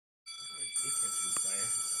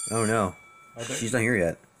Oh no. She's not here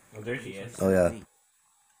yet. Oh, there she is. Oh yeah.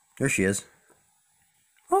 There she is.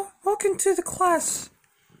 Well, welcome to the class.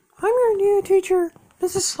 I'm your new teacher,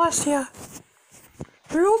 Mrs. Celestia.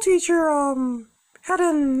 Your old teacher, had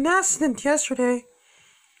an accident yesterday.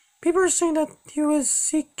 People are saying that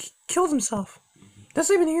he killed himself. That's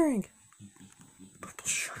what I've been hearing. Purple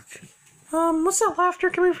shark. What's that laughter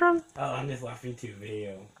coming from? Oh, I'm just laughing to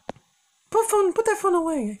video. Put that phone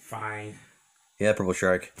away. Fine. Yeah, purple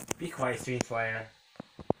shark. Be quiet, stream player.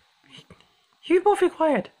 You both be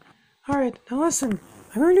quiet. Alright, now listen.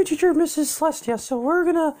 I'm your new teacher, Mrs. Celestia, so we're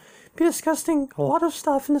gonna be discussing a lot of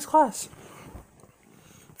stuff in this class.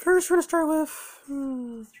 First, we're gonna start with...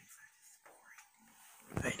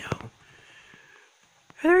 I know.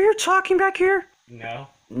 Are you talking back here? No.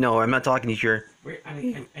 No, I'm not talking to you.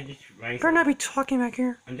 I'm just writing. Better not be talking back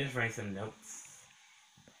here. I'm just writing some notes.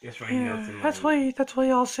 Just writing notes in my. That's what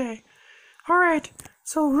y'all say. Alright,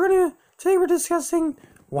 so today we're discussing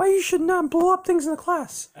why you should not blow up things in the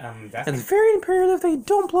class. That's It's very imperative that you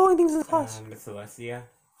don't blow any things in the class. Miss Celestia,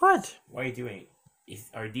 What? what are you doing?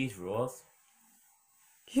 Are these rules?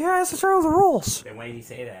 Yeah, that's the of the rules. Then why did you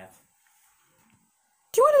say that?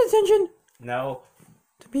 Do you want attention? No.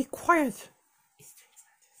 To be quiet.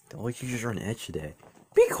 The whole teachers are on edge today.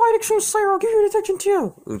 Be quiet, Extreme Slayer. I'll give you attention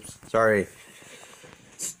too. Oops, sorry.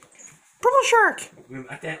 Purple Shark.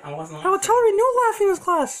 I wasn't. I will tolerate no laughing in this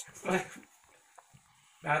class.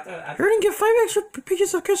 I You're gonna get 5 extra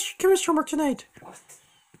pages of chemistry homework tonight. What?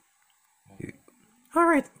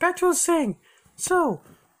 Alright, back to what I was saying. So,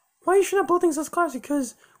 why you should not blow things in this class?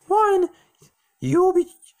 Because, one, this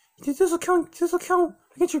will count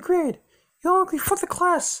against your grade. You'll likely fuck the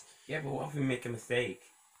class. Yeah, but what if we make a mistake?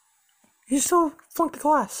 You still flunk the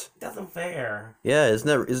class. That's unfair. Yeah,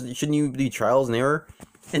 shouldn't you be trials and error?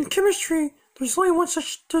 In chemistry, there's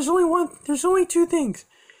only two things.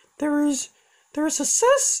 There's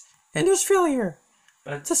success and there's failure.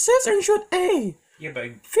 But Success earns you an A. yeah, but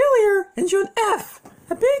Failure earns you an F.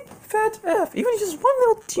 A big fat F. Even just one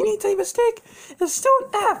little teeny tiny mistake is still an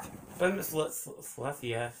F. but Miss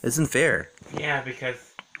Celestia. Isn't fair. Yeah, because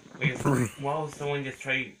why would someone just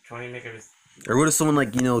try to make a mistake? Or what if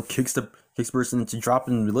someone kicks the person into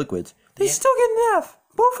dropping the liquids? They still get an F.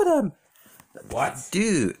 Both of them. What?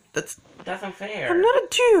 Dude, that's unfair. I'm not a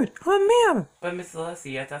dude. I'm a man. But Miss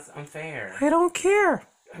Celestia, that's unfair. I don't care.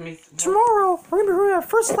 I mean, Tomorrow, we're gonna be doing our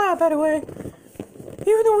first lab, by the way.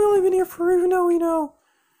 Even though we've only been here for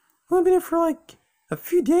like a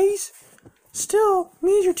few days, still,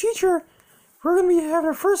 me as your teacher, we're gonna be having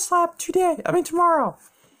our first lab tomorrow.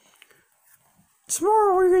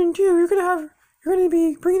 Tomorrow, what you're gonna do, you're gonna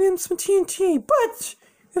be bringing in some TNT, but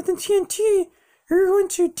with the TNT, you're going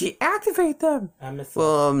to deactivate them.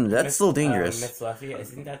 that's still dangerous. Miss Celestia,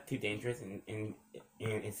 isn't that too dangerous? And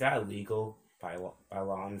is that illegal by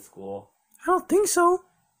law in school? I don't think so.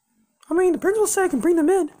 I mean, the principal said I can bring them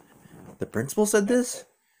in. The principal said this?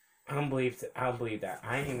 I don't believe that.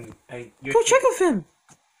 Go check with him.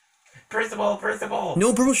 Principal!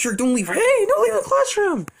 No, purple shark, don't leave. Hey, don't leave the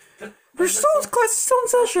classroom. Class is still in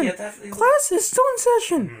session. Yeah, Class is still in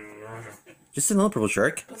session. Just another purple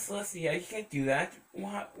shark. But Celestia, you can't do that.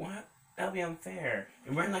 What? That'll be unfair.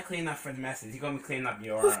 And we're not cleaning up for the messes. You're gonna be cleaning up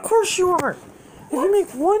your. Of course you are. If you make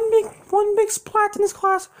one big splat in this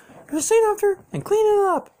class, you're gonna stay after and clean it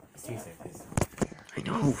up. I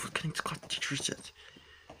know. Getting to class teachers yet.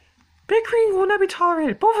 Bickering will not be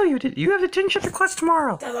tolerated. Both of you did. You have to attend after class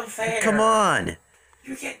tomorrow. That's unfair. Come on.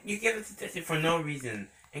 You give it to for no reason.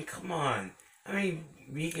 And come on. I mean,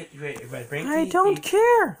 I don't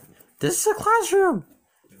care. This is a classroom.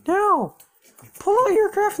 Now, pull out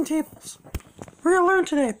your crafting tables. We're gonna learn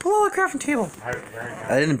today. Pull out a crafting table.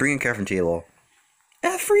 I didn't bring a crafting table.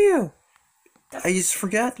 F for you. I just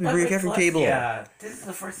forgot to bring a crafting table. Yeah, this is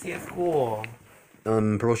the first day of school.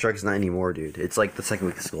 Purple shark is not anymore, dude. It's like the second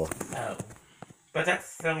week of school. Oh. But that's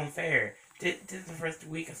still unfair. This is the first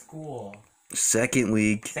week of school. Second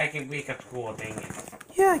week. Second week of school, dang it.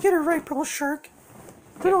 Yeah, get it right, Purple Shark.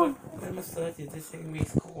 This second week of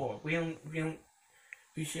school.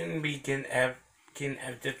 We shouldn't be getting F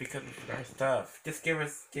just because of our stuff. Just give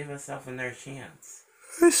ourselves another chance.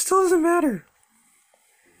 It still doesn't matter.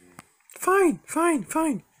 Fine.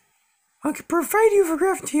 I can provide you with a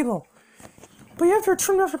crafting table. But you have to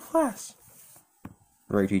return after class.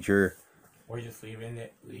 Right, teacher. Or just leave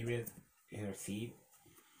it in our seat.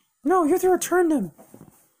 No, you have to return them.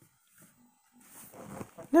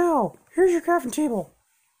 Now, here's your crafting table.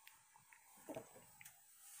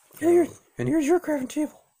 Here's your crafting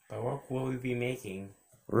table. But what will we be making?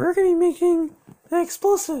 We're gonna be making an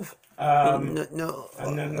explosive. No.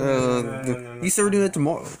 You said we're doing it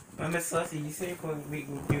tomorrow. Miss Leslie, you said we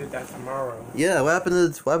can do that tomorrow. Yeah. What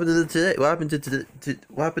happened to today? What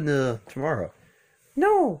happened to tomorrow?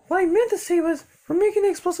 No, what I meant to say was we're making the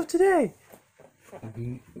explosive today.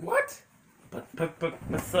 What? But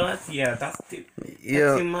Miss Leslie, that's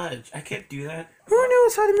too much. I can't do that. Who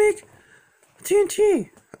knows how to make TNT?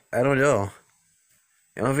 I don't know.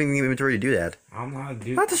 I don't think the inventory to do that. I'm not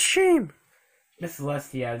do. That's a shame. Miss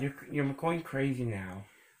Celestia, you're going crazy now.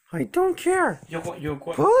 I don't care. You're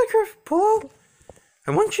going. Pull.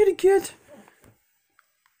 I want you to get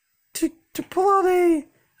to pull out a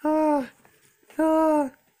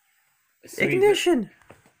ignition.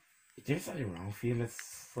 There's something wrong with you, Miss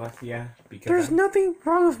Celestia. Because there's nothing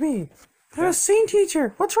wrong with me. I'm a sane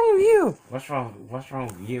teacher. What's wrong with you? What's wrong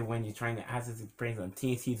with you when you're trying to ask us to bring some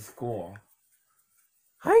TNT to school?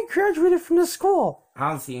 I graduated from the school. I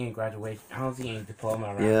don't see any graduation. I don't see any diploma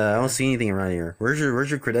around. Yeah, I don't see anything around here. Where's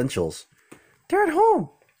your credentials? They're at home.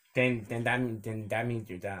 Then that means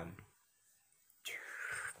you're dumb.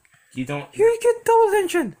 You don't. You get double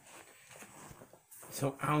attention.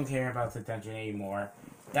 So I don't care about detention anymore.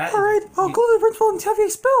 All right, I'll go to the principal and have you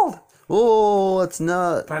expelled. Oh, it's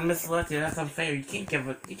not. But Miss Celestia, that's unfair. You can't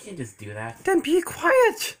just do that. Then be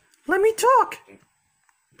quiet. Let me talk.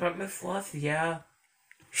 But Miss Celestia.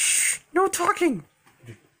 Shh! No talking!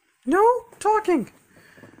 No talking!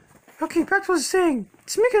 Okay, back to what I was saying.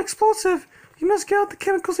 To make an explosive, you must get out the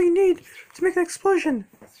chemicals that you need to make an explosion.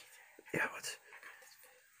 Yeah, what?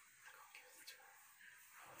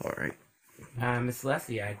 Alright. Miss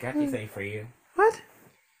Leslie, I got something for you. What?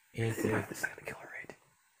 It's This is gonna kill her, right?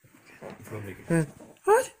 it's gonna be good.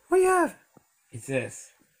 What? What do you have? It's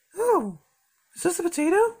this. Oh, is this a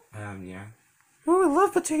potato? Yeah. Oh, I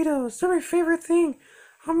love potatoes. They're my favorite thing.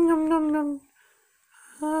 Num num num.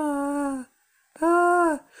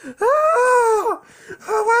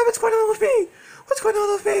 What's going on with me? What's going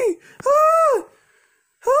on with me?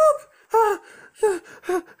 Help!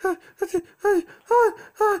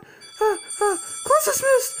 Glasses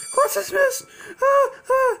missed! Glasses missed!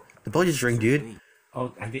 The ball just ring, dude.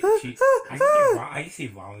 Oh, I did. I see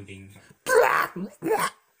vomiting.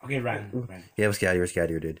 Okay, run. Yeah, let's get out of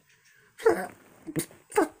here, dude.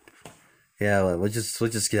 Yeah, well, let's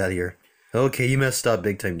just get out of here. Okay, you messed up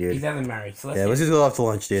big time, He dude. doesn't marry. So Yeah, let's just go off to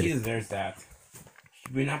lunch, She dude. deserves that.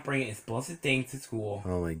 We're not bringing explosive things to school.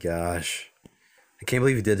 Oh my gosh. I can't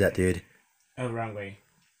believe you did that, dude. Oh, wrong way.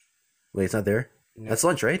 Wait, it's not there? No. That's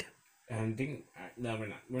lunch, right? No, we're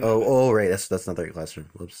not. Oh, right. That's not the right classroom.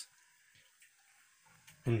 Whoops.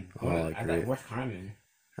 Well, Oh, I great. thought what's Carmen?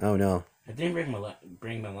 Oh no. I didn't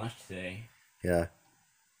bring my lunch today. Yeah.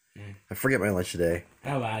 I forget my lunch today.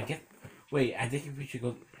 Oh, I guess. Wait, I think we should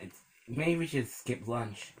go. Maybe we should skip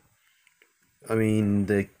lunch. I mean,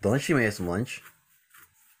 the lunch team may have some lunch.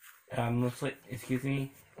 Looks like. Excuse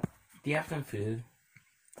me. Do you have some food?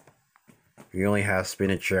 We only have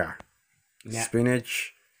spinach, yeah. Yeah.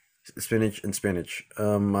 Spinach, and spinach. Okay,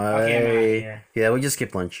 I'm out here. Yeah, we just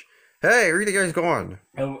skipped lunch. Hey, where are you guys going?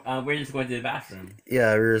 Oh, we're just going to the bathroom.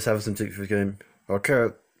 Yeah, we're just having some game. Okay.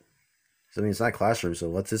 So, I mean, it's not a classroom, so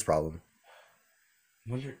what's his problem?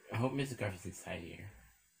 I hope Mr. Garfield's inside here.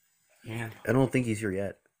 Yeah. I don't think he's here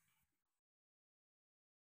yet.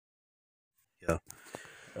 Yeah.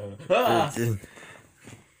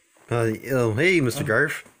 Hey, Mr.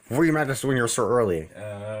 Garf. Before you met us when you were so early.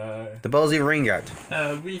 The bell's even ring yet.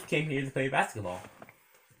 We just came here to play basketball.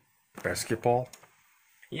 Basketball?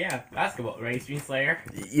 Yeah, basketball, right, Street Slayer?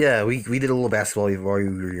 Yeah, we did a little basketball while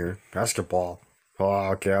you were here. Basketball. Oh,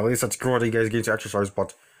 okay, at least that's cool that you guys get to exercise,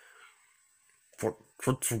 but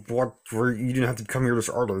for you didn't have to come here this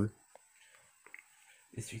early.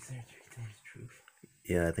 Is Street Slayer the truth?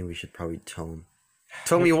 Yeah, I think we should probably tell him.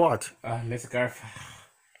 Tell me what? Mr. Garf.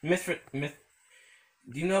 Miss.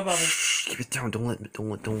 Do you know about this? Shh, keep it down. Don't let.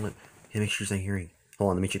 Yeah, make sure he's not hearing.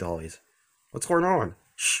 Hold on, let me check the hallways. What's going on?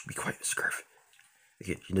 Shh, be quiet, Mr. Garf.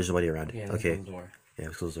 Okay, there's nobody around. Yeah, okay. close the door. Yeah,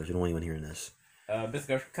 let's close the doors. You don't want anyone hearing this. Mr.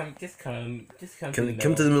 Garf, come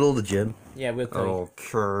Come to the middle of the gym. Yeah, we'll come.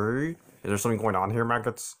 Okay. Is there something going on here,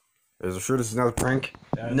 maggots? Is it sure this is not a prank?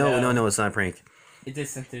 No, it's not a prank. It is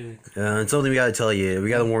something. It's something we gotta tell you. We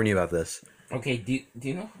gotta warn you about this. Okay, do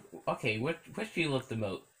you know? Okay, which do you love the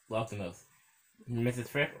most? Mrs.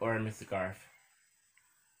 Fripp or Mr. Garf?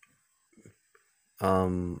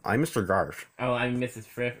 I'm Mr. Garf. Oh, I'm Mrs.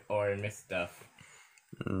 Fripp or Miss Stuff.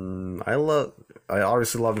 I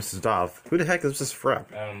obviously love Mrs. Duff. Who the heck is Mrs.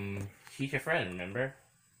 Fripp? She's your friend, remember?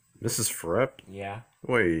 Mrs. Fripp? Yeah.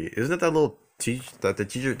 Wait, isn't that little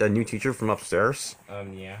that new teacher from upstairs?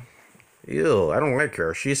 Yeah. Ew, I don't like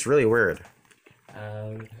her. She's really weird.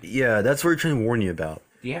 Yeah, that's what we're trying to warn you about.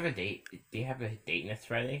 Do you have a date? Do you have a date next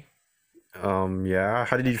Friday? Yeah.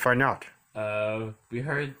 How did you find out? We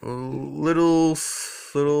heard Little.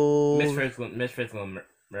 Miss Fritz will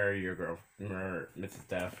marry your girl, Mrs.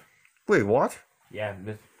 Duff. Wait, what? Yeah,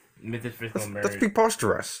 Mrs. Fritz will marry. That's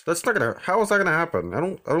preposterous. That's not gonna. How is that gonna happen? I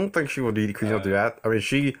don't think she would be crazy enough to do that. I mean,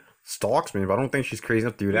 she stalks me, but I don't think she's crazy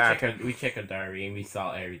enough to do that. We checked her diary and we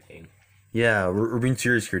saw everything. Yeah, we're being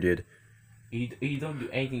serious here, dude. You don't do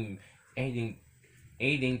anything, then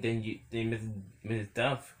Mrs.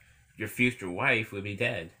 Duff, your future wife, will be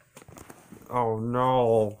dead. Oh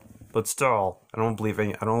no! But still, I don't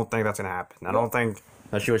think that's gonna happen. I don't think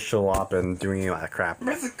that she would show up and do any of that crap.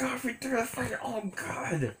 Mrs. Godfrey, oh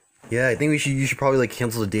god! Yeah, I think you should probably like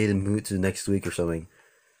cancel the date and move it to next week or something.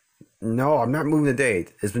 No, I'm not moving the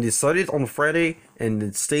date. It's been decided on Friday and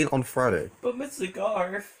it's staying on Friday. But Mr.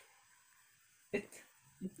 Garf,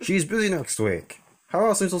 She's busy next week. How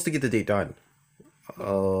else am I supposed to get the date done?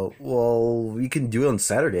 Well, we can do it on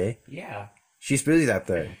Saturday. yeah. She's busy that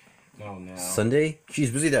day. Oh no. Sunday,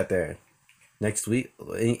 she's busy that day. Next week,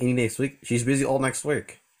 any next week, she's busy all next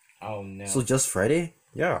week. Oh no. So just Friday?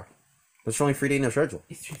 Yeah. That's only 3 days in the schedule.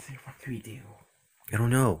 It's Tuesday. What can we do? I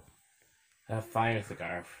don't know. Fine, Mr.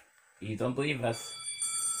 Garf. You don't believe us?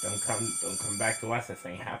 Don't come back to us. This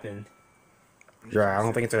ain't happened. Yeah, I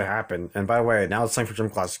don't think it's gonna happen. And by the way, now it's time for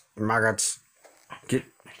gym class. Maggots. Get.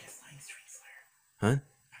 I guess lying, Street Slayer. Huh?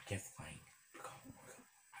 I guess lying.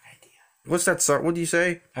 An idea. What's that, sir? What do you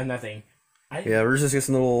say? Nothing. Yeah, we're just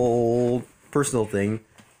getting a little personal thing.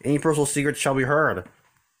 Any personal secrets shall be heard.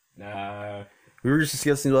 We were just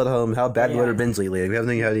discussing about how bad the weather been lately. We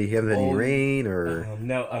haven't had any rain or.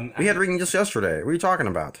 No. We had rain just yesterday. What are you talking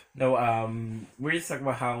about? No. We're just talking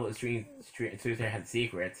about how Street Slayer had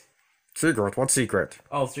secrets. Secret? What secret?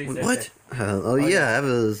 Oh, Street Slayer. What? Yeah, I have a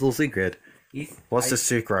little secret. What's the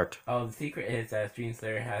secret? Oh, the secret is that Street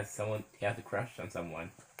Slayer has a crush on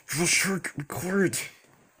someone. Sure, record.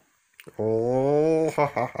 Oh, ha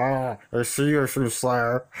ha ha. I see you, Street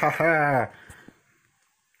Slayer. Ha ha.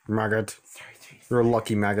 Maggot. Sorry, Street Slayer. You're a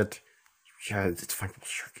lucky maggot. Yeah, it's fine.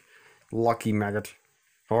 Sure. Lucky maggot.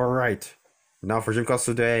 Alright. Now for gym class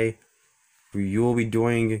today, you will be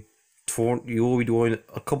doing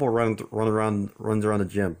a couple runs around the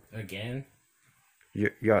gym. Again?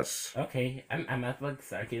 Yes. Okay, I'm at work.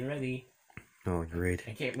 Start getting ready. Oh, great.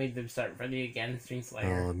 I can't wait to start ready again, Street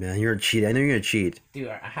Slayer. Oh man, you're a cheat. I know you're gonna cheat. Dude,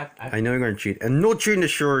 I know you're gonna cheat. And no cheating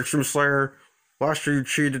this year, Stream Slayer. Last year you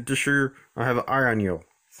cheated. This year I have an eye on you.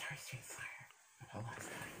 Sorry, Street Slayer. Hold on.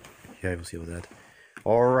 Yeah, we'll see with that.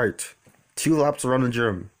 All right, 2 laps around the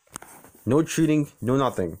gym. No cheating. No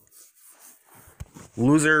nothing.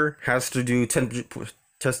 Loser has to do 10.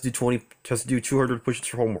 Has to do 20. Has to do 200 push-ups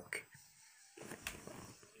for homework.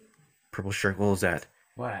 Purple shirt. What was that?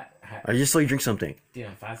 What? I just saw you drink something. Dude,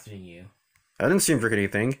 I'm faster than you. I didn't see him drink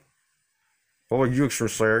anything. What about you, Extreme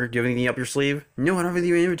Slayer? Do you have anything up your sleeve? No, I don't have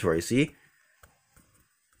anything in my inventory, see?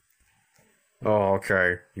 Oh,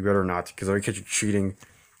 okay. You better not, because I catch you cheating.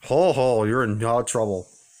 Ho, you're in hot trouble.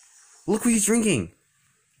 Look what he's drinking.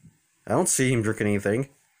 I don't see him drinking anything.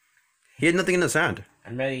 He had nothing in his hand.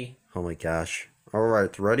 I'm ready. Oh my gosh.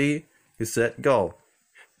 Alright, ready? You set, go.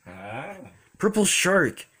 Purple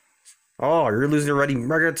Shark. Oh, you're losing already.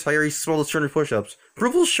 Margaret, I already smell the 200 push-ups.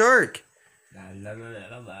 Purple Shark!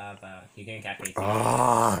 You can't catch me.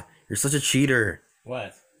 Ah, you're such a cheater.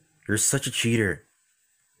 What? You're such a cheater.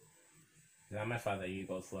 It's not my fault that you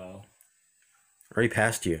go slow. I already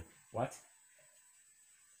passed you. What?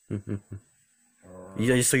 I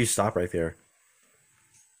just saw you stop right there.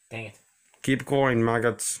 Dang it. Keep going,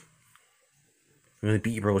 maggots. I'm gonna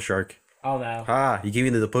beat you, Purple Shark. Oh no. Ah, you gave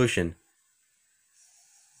me the potion.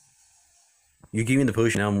 You gave me the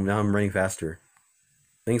potion, now I'm running faster.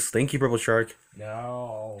 Thank you, Purple Shark.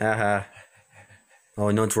 No. Haha. Oh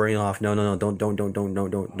no, it's wearing off. No, don't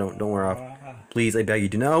wear off. Please, I beg you,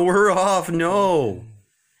 do not wear off. No.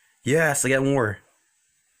 Yes, I got more.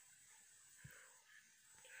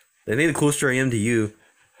 I think the closer I am to you.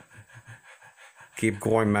 Keep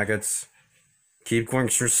going, maggots. Keep going,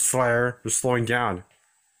 Slayer. You're slowing down.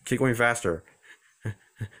 Keep going faster.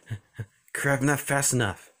 Crap, not fast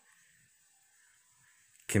enough.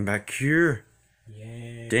 Come back here.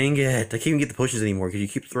 Yay. Dang it. I can't even get the potions anymore because you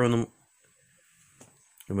keep throwing them.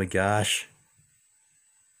 Oh my gosh.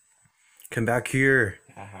 Come back here.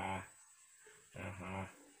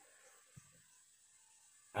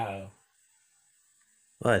 Uh-oh.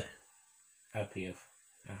 What? Up you.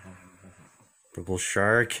 Purple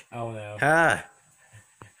Shark. Oh no. Ha!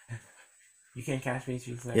 You can't catch me,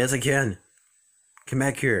 Street Slayer. Yes, I can. Come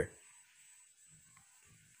back here.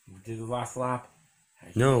 Do the last lap.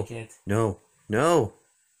 How'd you No. make it? No. No.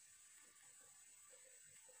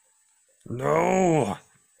 No.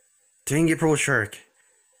 Dang it, Purple Shark.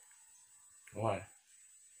 What?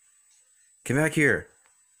 Come back here.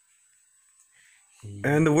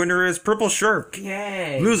 And the winner is Purple Shark.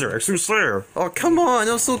 Yay! Loser, X-treme Slayer. Oh, come on.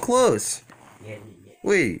 That was so close. Yeah.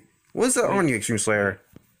 Wait. What's that on you, X-treme Slayer?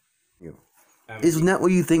 Um, Isn't that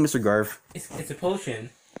what you think, Mr. Garf? it's a potion.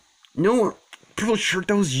 No, Purple Shark,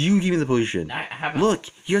 that was you giving the potion. I have a... Look,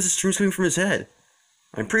 he has the streams coming from his head.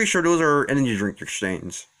 I'm pretty sure those are energy drink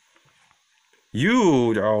stains.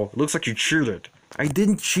 You, though, looks like you cheated. I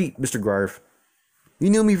didn't cheat, Mr. Garf. You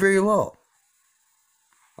know me very well.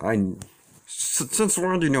 Since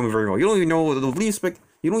when do you know me very well? You don't even know the least bit.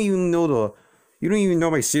 You don't even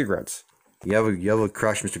know my secrets. You have a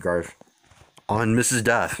crush, Mr. Garf, on Mrs.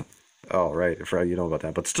 Death. Oh, right, I forgot you know about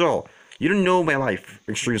that. But still, you don't know my life,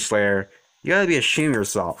 X-treme Slayer. You gotta be ashamed of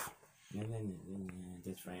yourself.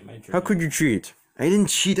 That's right. How could you cheat? I didn't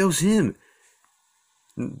cheat, that was him.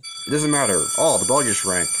 It doesn't matter. Oh, the bell just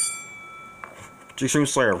rank. X-treme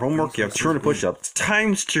Slayer, homework, you have 200 push-ups.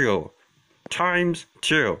 Times 2. Times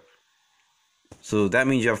 2. So that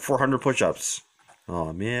means you have 400 push-ups.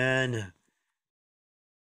 Oh, man.